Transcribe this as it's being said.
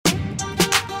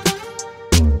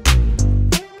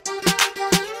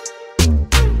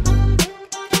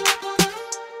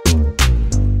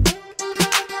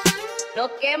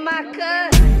Toque my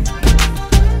cut.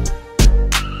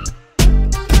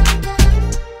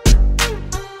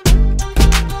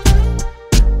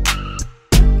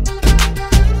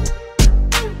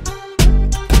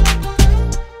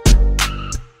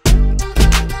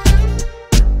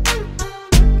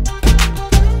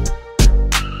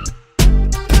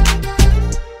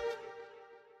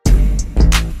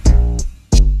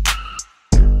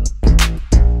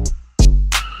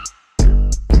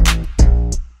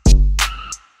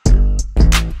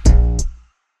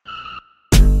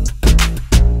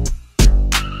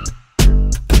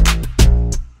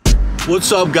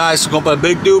 What's up, guys? Compa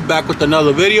Big Dude back with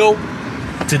another video.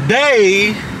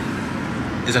 Today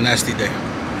is a nasty day.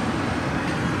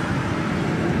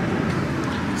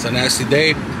 It's a nasty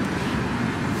day.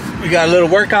 We got a little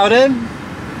workout in,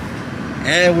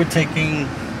 and we're taking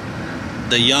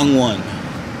the young one.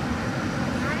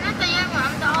 I'm not the young one,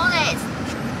 I'm the oldest.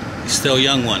 He's still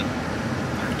young one.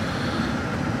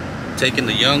 Taking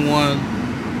the young one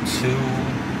to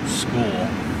school.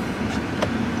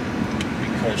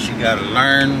 Because she gotta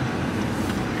learn,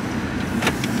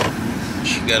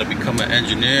 she gotta become an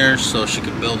engineer so she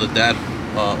can build a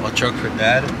truck for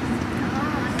dad. Oh,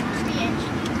 I'm supposed to be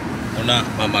engineer. Una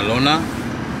mamalona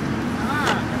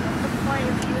What's the point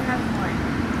if you have one?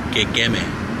 que queme.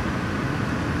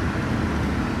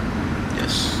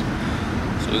 Yes.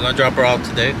 So we're gonna drop her off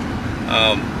today.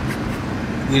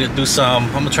 We're gonna do some.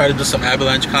 I'm gonna try to do some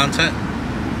Avalanche content.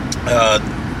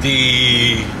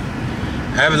 The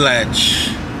Avalanche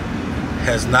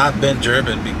has not been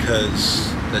driven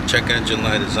because the check engine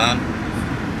light is on,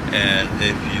 and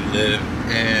if you live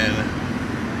in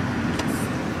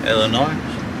Illinois,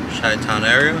 Chi-Town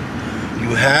area,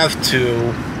 you have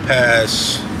to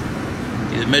pass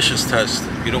the emissions test.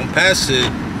 If you don't pass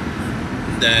it,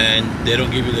 then they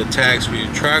don't give you the tags for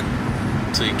your truck,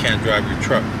 so you can't drive your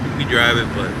truck. You can drive it,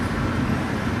 but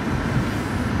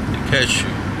they catch you.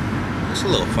 It's a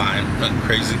little fine, nothing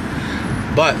crazy.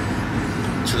 But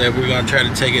today we're gonna try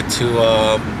to take it to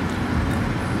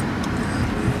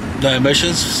the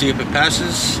emissions, see if it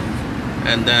passes,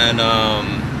 and then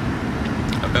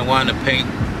I've been wanting to paint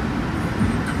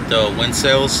the wind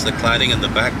sails, the cladding in the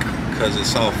back, because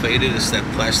it's all faded. It's that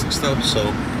plastic stuff.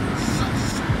 So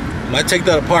I might take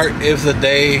that apart if the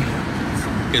day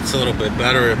gets a little bit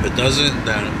better. If it doesn't,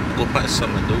 then we'll find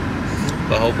something to do.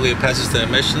 But hopefully it passes the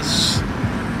emissions,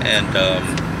 and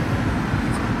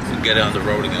get it on the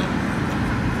road again,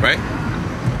 right?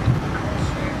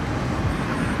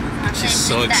 She's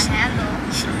so excited.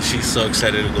 She's so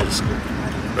excited to go to school,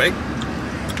 right?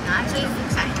 Actually,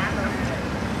 fix that handle.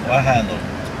 What handle?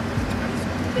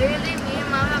 Literally, me and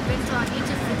Mom have been told I need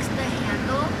to fix the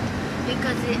handle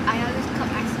because I always cut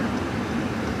myself.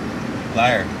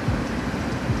 Liar.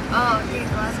 Oh, okay,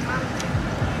 well, that's fine.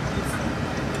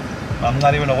 I'm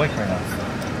not even awake right now.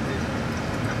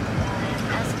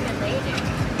 Ask her later.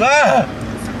 Ah!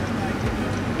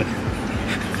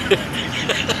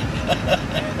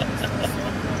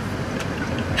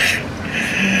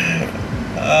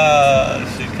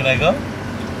 Shit, can I go?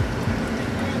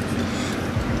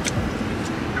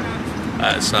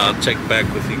 Alright, so I'll check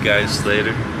back with you guys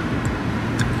later.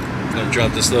 I'm gonna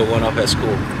drop this little one off at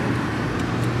school.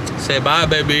 Say bye,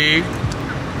 baby.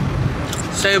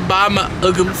 Say bye, my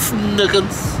uggums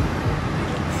nuggums.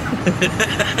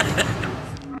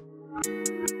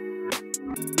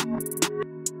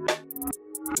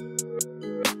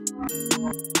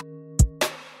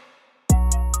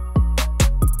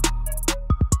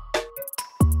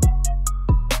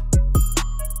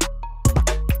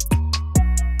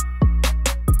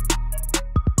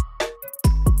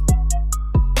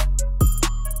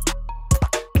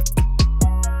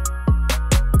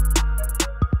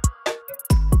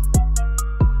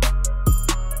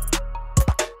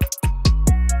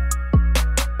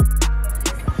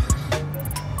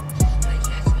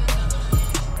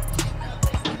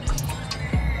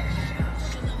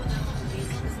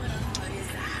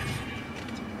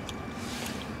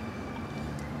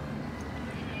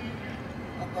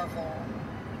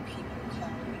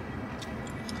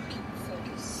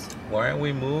 Why aren't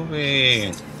we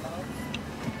moving?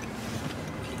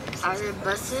 Are there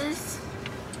buses?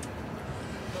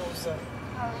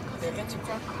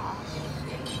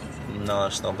 No,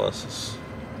 it's no buses.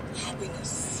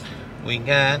 We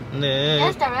got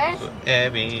love for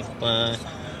everyone.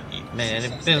 You better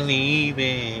believe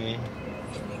it.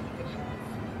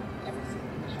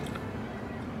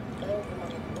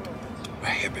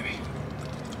 Right here, baby.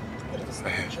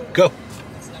 Right here. Go.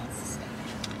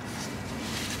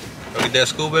 Look at that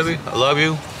school, baby. I love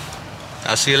you.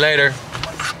 I'll see you later.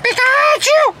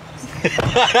 Pikachu!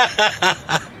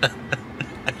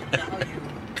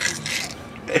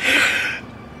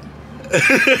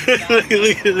 Look.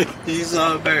 She's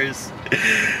so embarrassed.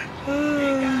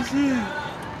 Oh, shit.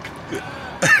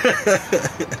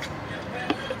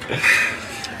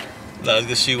 No,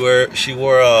 because she wore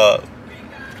a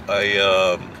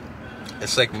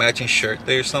it's like matching shirt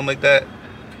day or something like that.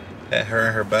 And her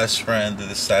and her best friend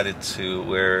decided to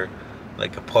wear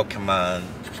like a Pokemon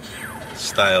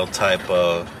style type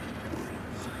of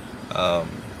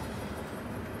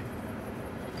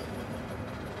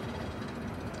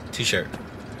t-shirt.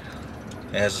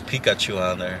 It has a Pikachu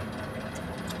on there.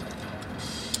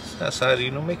 So I decided,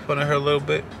 you know, make fun of her a little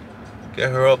bit.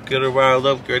 Get her up, get her riled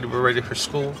up, get her ready for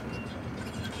school.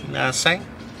 You know what I'm saying?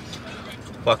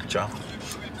 Fuck it, y'all.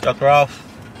 Drop her off.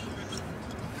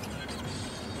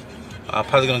 I'm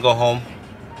probably gonna go home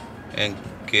and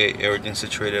get everything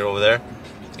situated over there,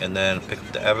 and then pick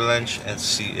up the Avalanche and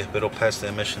see if it'll pass the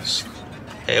emissions.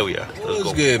 Hell yeah, let's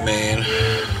go. Good, man.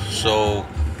 So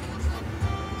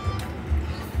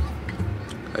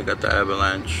I got the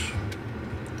Avalanche,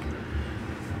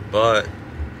 but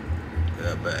I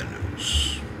got bad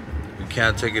news. We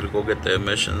can't take it to go get the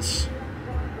emissions,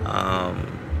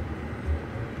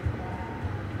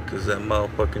 because that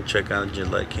motherfucking check engine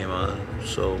light came on.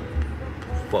 So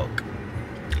fuck.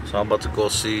 So I'm about to go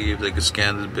see if they can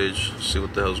scan this bitch, see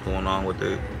what the hell's going on with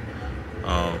it,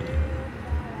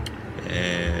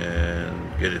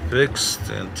 and get it fixed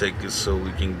and take it so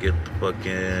we can get the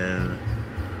fucking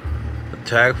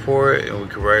tag for it and we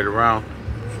can ride it around.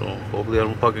 So hopefully I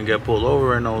don't fucking get pulled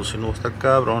over and no, si no está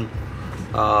cabrón.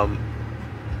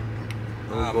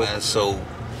 Man, so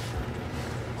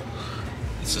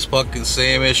it's this fucking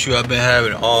same issue I've been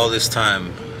having all this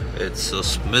time. It's a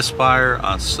misfire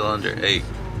on cylinder 8,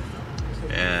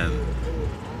 and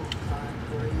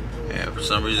for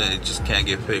some reason it just can't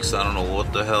get fixed. I don't know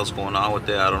what the hell's going on with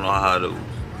it. I don't know how to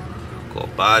go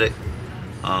about it.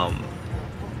 I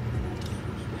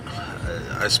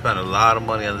spent a lot of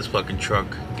money on this fucking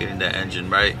truck getting that engine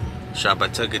right. Shop I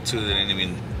took it to, they didn't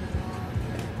even,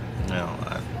 you know,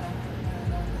 I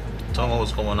told them what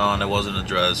was going on. It wasn't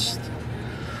addressed.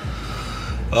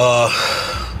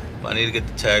 I need to get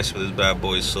the tags for this bad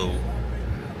boy, so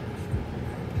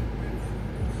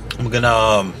I'm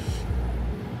gonna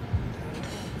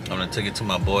take it to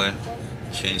my boy,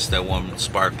 change that one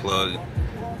spark plug,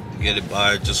 get it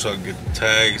by just so I can get the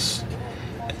tags,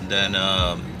 and then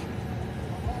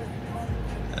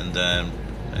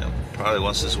you know, probably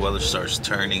once this weather starts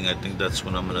turning, I think that's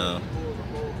when I'm gonna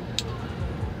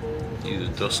either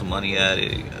throw some money at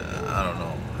it. I don't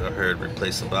know. I heard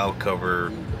replace the valve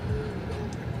cover,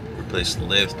 replace the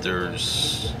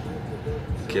lifters,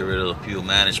 get rid of the fuel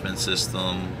management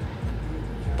system,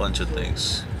 a bunch of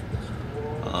things.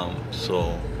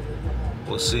 So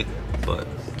we'll see, but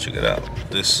check it out.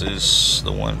 This is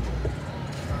the one.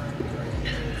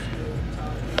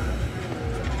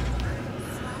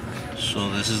 So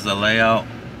this is the layout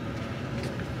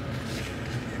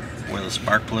where the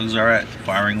spark plugs are at,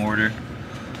 firing order.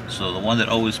 So the one that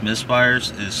always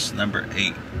misfires is number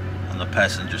 8 on the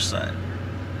passenger side.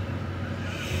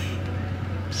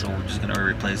 So we're just gonna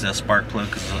replace that spark plug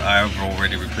because I've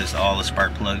already replaced all the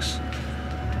spark plugs,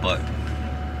 but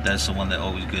that's the one that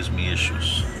always gives me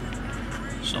issues.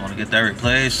 So I want to get that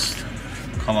replaced.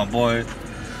 Call my boy.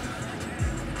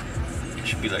 It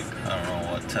should be like, I don't know,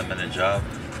 what, 10-minute job.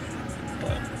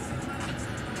 But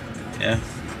yeah,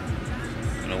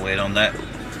 I'm gonna wait on that.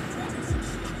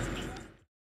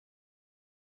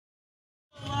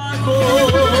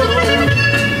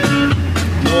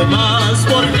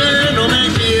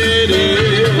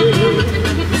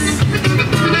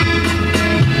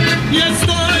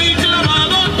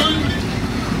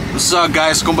 What's up,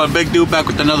 guys? Come by Big Dude back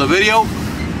with another video.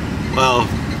 Well,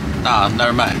 nah,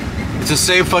 never mind. It's the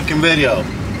same fucking video.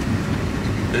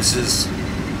 This is.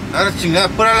 A la chingada,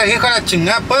 pura la hija la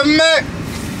chingada, ponme.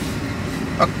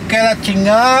 Ok, la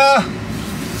chingada.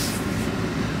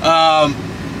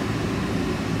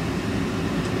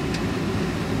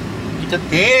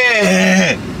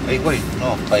 Quítate. Ay, güey,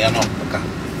 no, para allá no, para acá.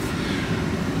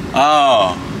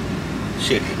 Oh,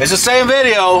 shit. It's the same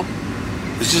video.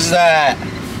 It's just that,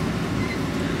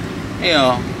 you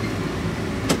know,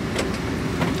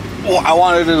 I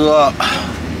wanted to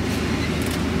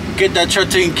get that truck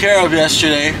taken care of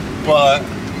yesterday, but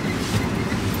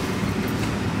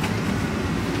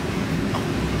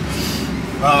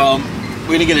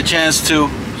we didn't get a chance to,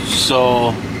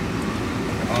 so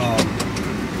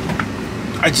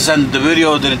I just ended the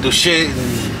video, didn't do shit,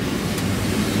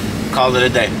 and called it a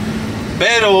day.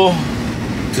 Pero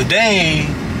today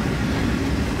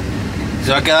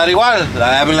se va a quedar igual.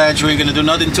 La Avalanche, we ain't gonna do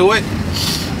nothing to it.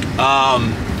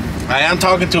 I am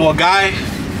talking to a guy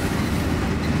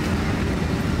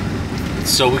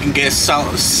so we can get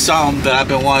some that I've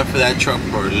been wanting for that truck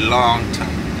for a long time.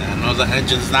 I know the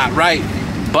engine's not right,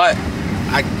 but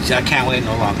I can't wait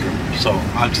no longer. So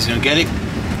I'm just gonna get it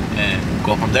and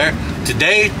go from there.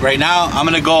 Today, right now, I'm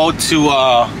gonna go to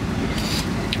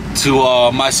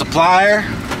my supplier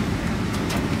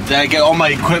that I get all my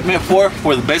equipment for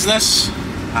the business.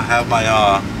 I have my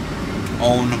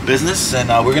own business, and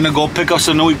we're gonna go pick up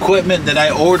some new equipment that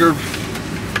I ordered.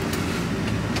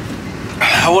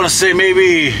 I want to say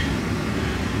maybe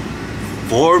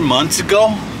 4 months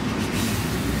ago.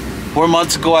 4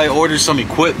 months ago, I ordered some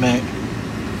equipment,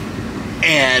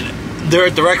 and they're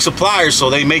a direct supplier, so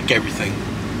they make everything.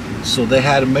 So they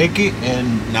had to make it,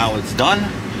 and now it's done.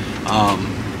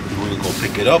 We're gonna go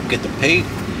pick it up, get the paint,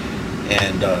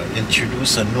 and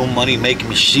introduce a new money-making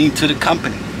machine to the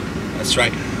company. That's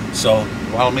right. So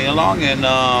follow me along, and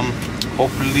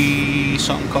hopefully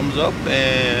something comes up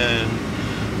and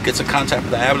gets a contact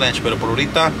with the Avalanche. But por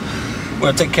ahorita,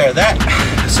 we're gonna take care of that.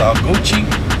 It's all Gucci.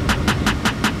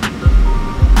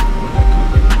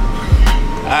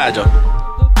 Alright, Joe.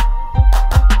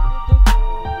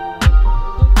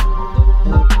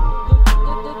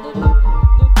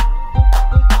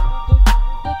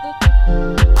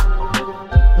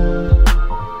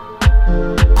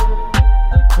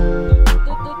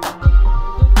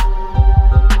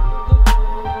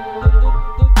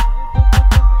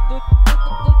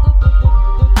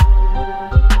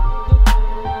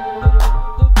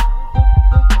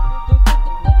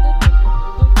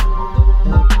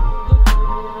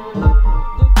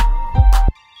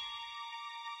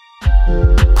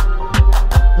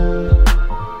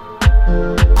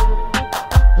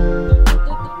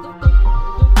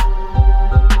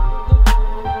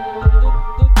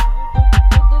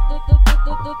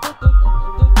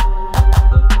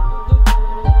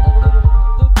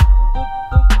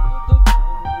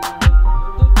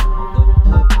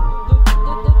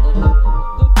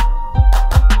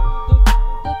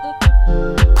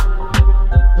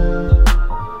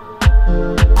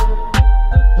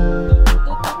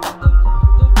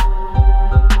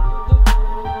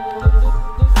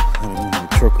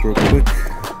 Real quick,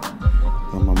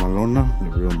 got my Malona,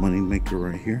 the real money maker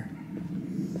right here.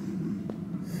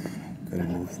 Gotta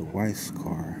move the wife's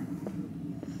car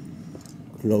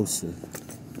closer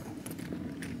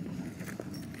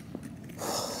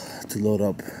to load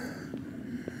up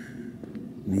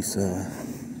mis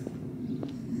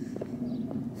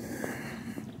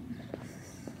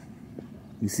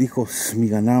hijos, mi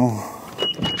ganado,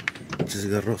 muchos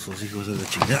garrosos hijos de la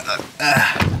chingada.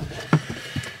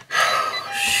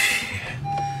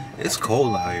 It's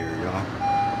cold out here, y'all.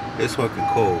 It's fucking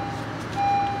cold.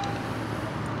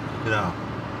 You know,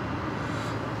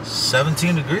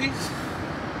 17 degrees?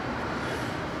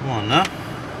 Come on now.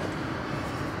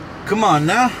 Come on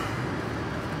now.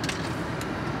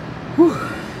 Whew.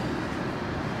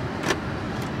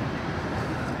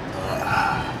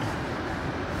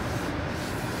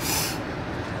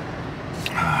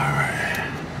 Alright.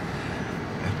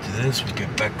 After this, we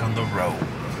get back on the road.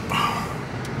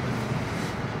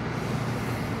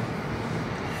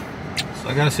 So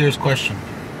I got a serious question.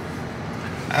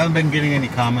 I haven't been getting any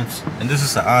comments, and this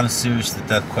is an honest, serious to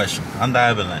death question on the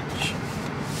Avalanche.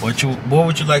 What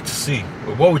would you like to see?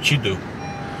 Or what would you do?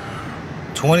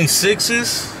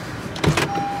 26s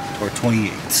or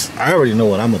 28s? I already know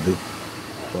what I'm gonna do.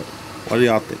 But what do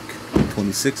y'all think?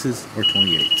 26s or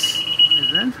 28s?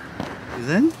 Is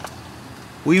in?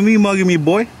 What you mean mugging me,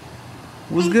 boy?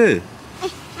 What's good?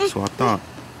 So I thought.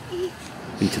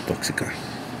 Pinche tóxica.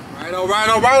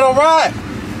 Alright.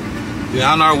 We're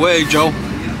on our way, Joe.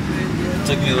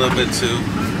 Took me a little bit to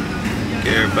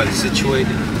get everybody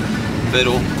situated.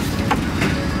 Pero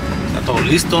está todo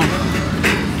listo.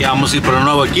 Ya vamos a ir por el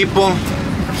nuevo equipo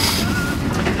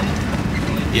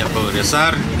y a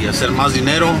progresar y hacer más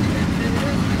dinero,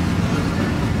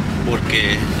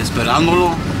 porque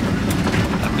esperándolo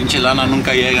la pinche lana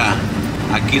nunca llega.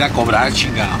 Aquí ir a cobrar,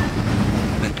 chingado.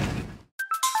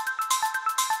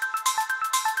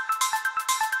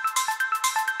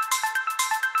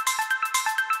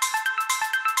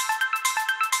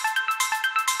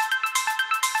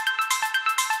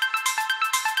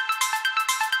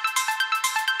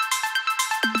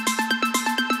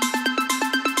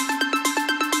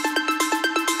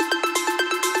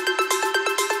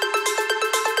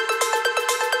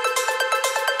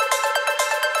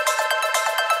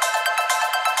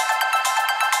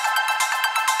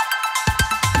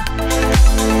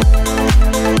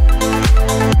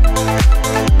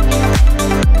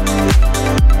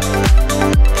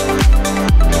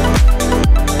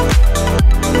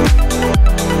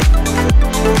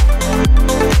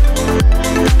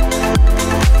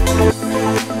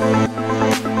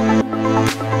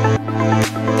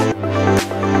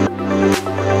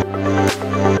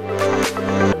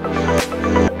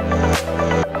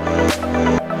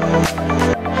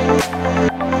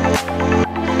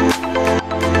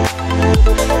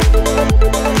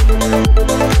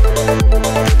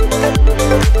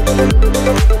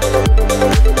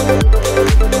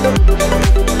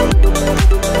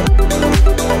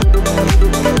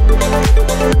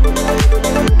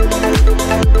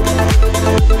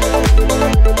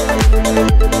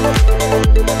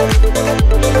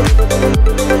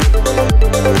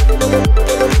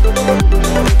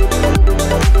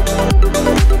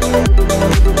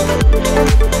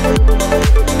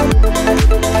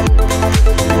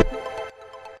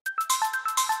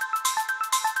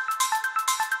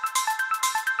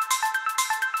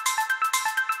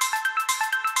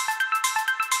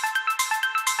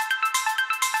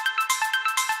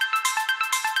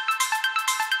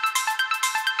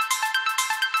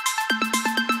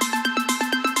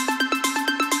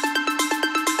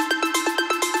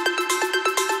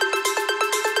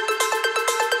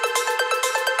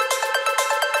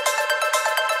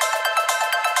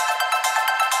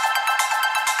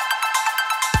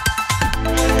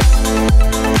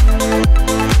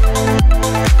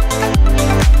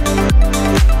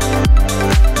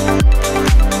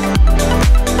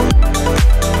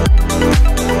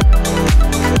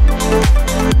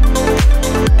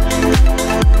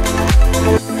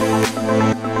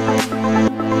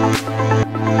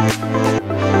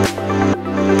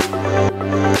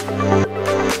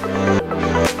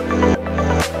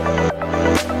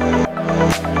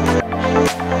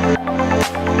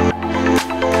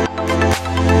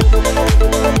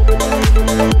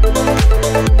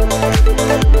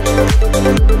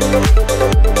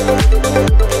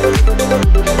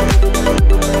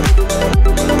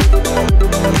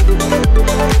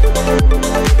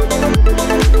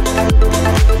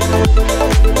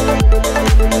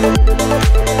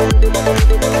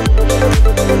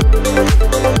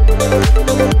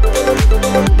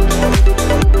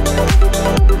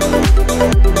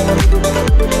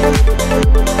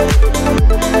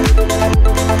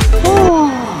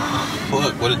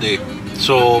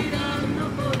 So,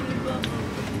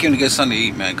 gonna get something to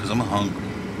eat, man, because I'm hungry.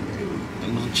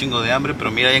 Tenemos un chingo de hambre, pero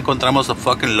mira, ya encontramos a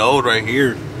fucking load right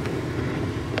here.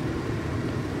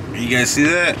 You guys see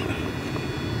that?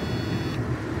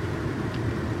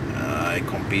 Ay,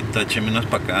 compita, échemenos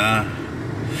pa' acá.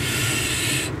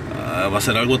 Va a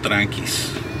ser algo tranquis,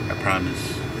 I promise.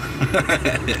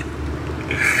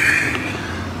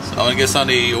 So I'm gonna get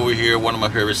something to eat over here, one of my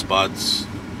favorite spots,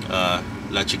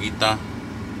 La Chiquita.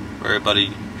 For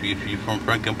everybody, if you're from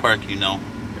Franklin Park, you know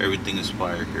everything is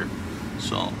fire here.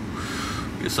 So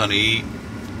get something to eat.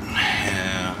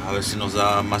 A ver si nos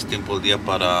da más tiempo el día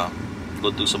para go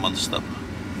do some other stuff.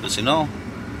 But si no,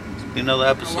 it's been another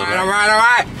episode.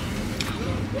 Alright.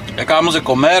 Ya acabamos de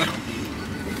comer.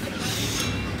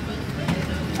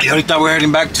 Y ahorita we're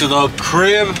heading back to the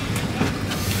crib.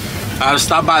 I had to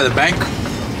stop by the bank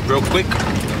real quick.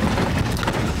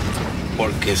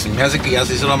 Porque se me hace que ya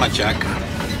se hizo la machaca.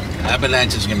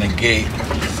 Avalanche is gonna get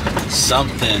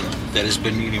something that it's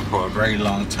been needing for a very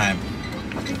long time.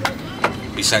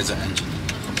 Besides the engine.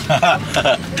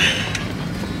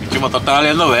 Está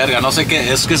valiendo verga. No sé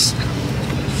qué es que es.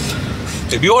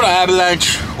 If you own an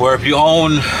Avalanche or if you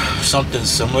own something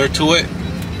similar to it,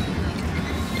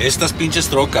 estas pinches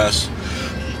trocas.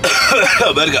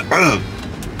 Verga.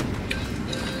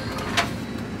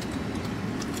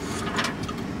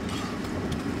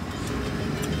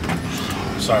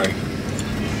 Sorry.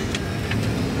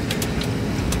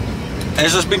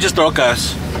 Esas pinches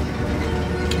trocas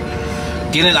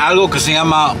tienen algo que se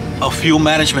llama a fuel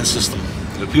management system.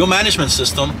 The fuel management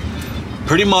system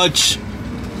pretty much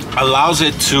allows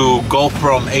it to go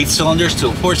from 8 cylinders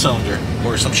to 4 cylinder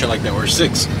or some shit like that, or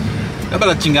 6. Es para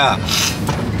la chingada.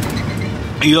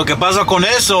 Y lo que pasa con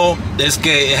eso es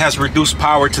que it has reduced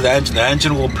power to the engine. The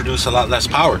engine will produce a lot less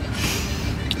power.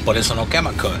 Por eso no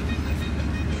quema cut.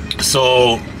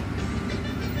 So,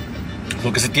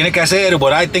 lo que se tiene que hacer,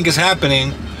 what I think is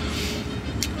happening,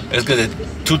 is que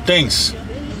two things.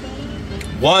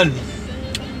 One,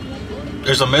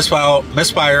 there's a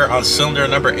misfire on cylinder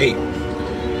number 8,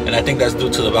 and I think that's due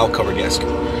to the valve cover gasket.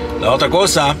 La otra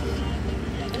cosa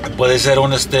puede ser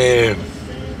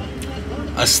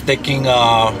a sticking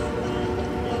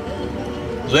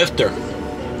lifter.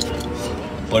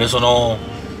 Por eso no,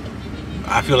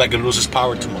 I feel like it loses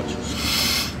power too much.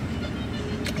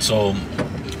 So,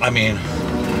 I mean,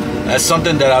 that's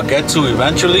something that I'll get to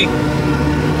eventually.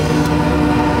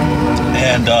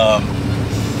 And,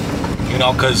 you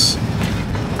know, because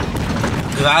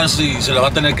honestly, se le va a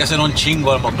tener que hacer un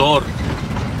chingo al motor.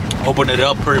 Open it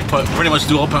up, pretty much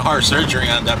do open heart surgery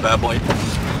on that bad boy.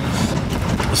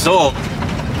 So,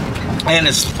 and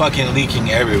it's fucking leaking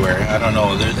everywhere. I don't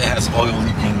know, it has oil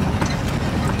leaking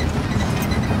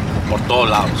por todos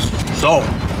lados. So,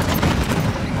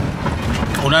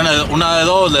 una de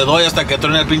dos, le doy hasta que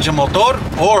truene el pinche motor,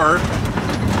 or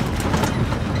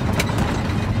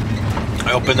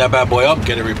I open that bad boy up,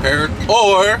 get it repaired,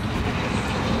 or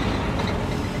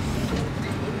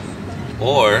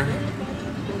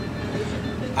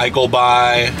I go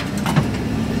buy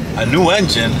a new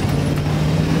engine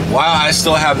while I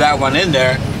still have that one in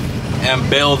there and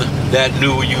build that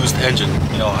new used engine.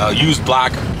 You know, a used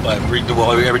block, but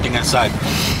redo everything inside.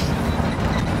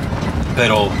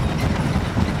 Pero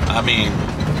I mean,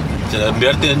 se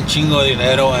invierte un chingo de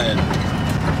dinero, and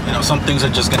you know, some things are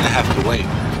just gonna have to wait.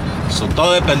 So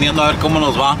todo dependiendo a ver cómo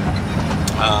nos va.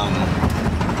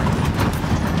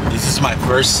 This is my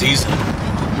first season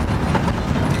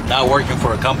not working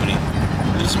for a company.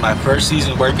 This is my first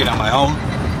season working on my own.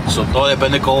 So todo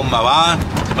depende cómo me va.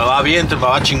 Si me va bien, si me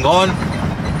va chingón,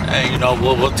 and you know,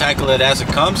 we'll tackle it as it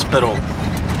comes. Pero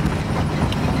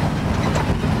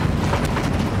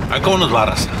a ver cómo nos va,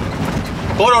 raza.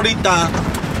 Por ahorita,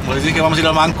 como les dije, vamos a ir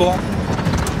al banco,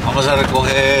 vamos a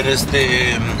recoger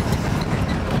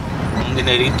un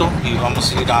dinerito y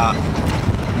vamos a ir a,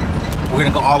 we're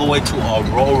gonna go all the way to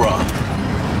Aurora,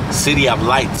 City of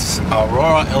Lights,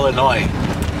 Aurora, Illinois.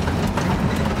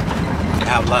 They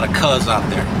have a lot of cuz out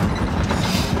there.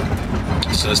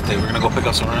 So we're gonna go pick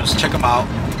up some rims, check them out.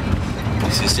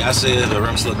 The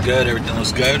rims look good, everything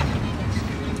looks good.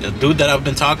 The dude that I've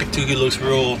been talking to, he looks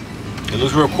real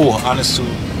cool, honest to,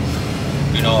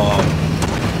 you know,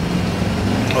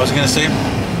 what was I gonna say?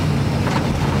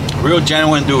 Real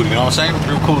genuine dude, you know what I'm saying?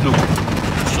 Real cool dude.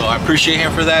 So I appreciate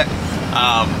him for that.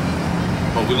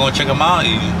 But we're gonna check him out.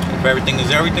 If everything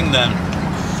is everything, then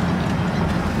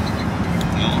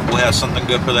you know, we'll have something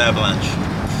good for the Avalanche.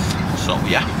 So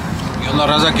yeah. ¿Qué onda,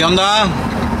 raza? ¿Qué onda?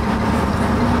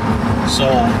 So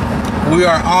we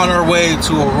are on our way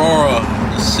to Aurora,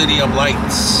 the City of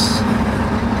Lights.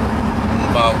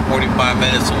 about 45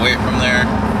 minutes away from there.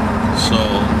 So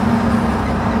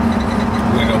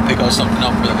we're gonna pick up something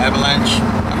up for the Avalanche.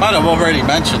 I might have already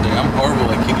mentioned it. I'm horrible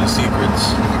at keeping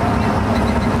secrets.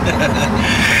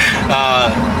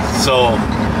 So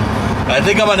I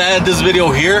think I'm gonna end this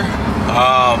video here.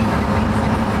 I'm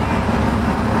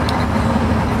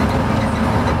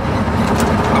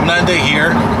gonna end it here,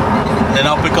 then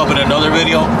I'll pick up in another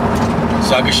video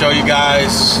so I can show you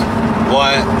guys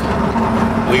what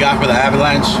we got for the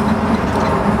Avalanche,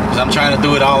 because I'm trying to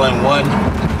do it all in one.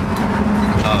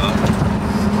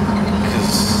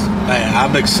 Because man,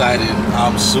 I'm excited.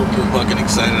 I'm super fucking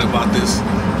excited about this.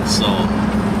 So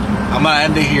I'm gonna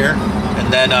end it here, and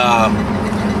then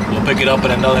we'll pick it up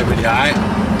in another video. Alright,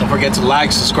 don't forget to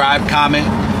like, subscribe, comment,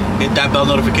 hit that bell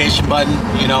notification button.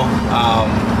 You know,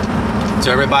 to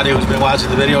everybody who's been watching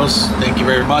the videos, thank you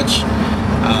very much.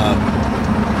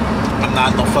 I'm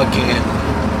not no fucking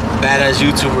badass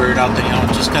YouTuber or nothing, you know,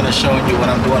 I'm just kind of showing you what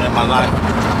I'm doing in my life.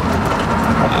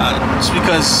 Just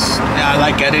because I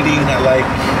like editing, I like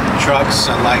trucks,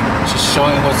 I like just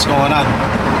showing what's going on.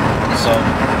 So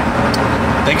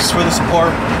thanks for the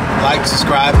support. Like,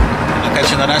 subscribe. I'll catch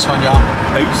you in the next one, y'all.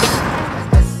 Peace.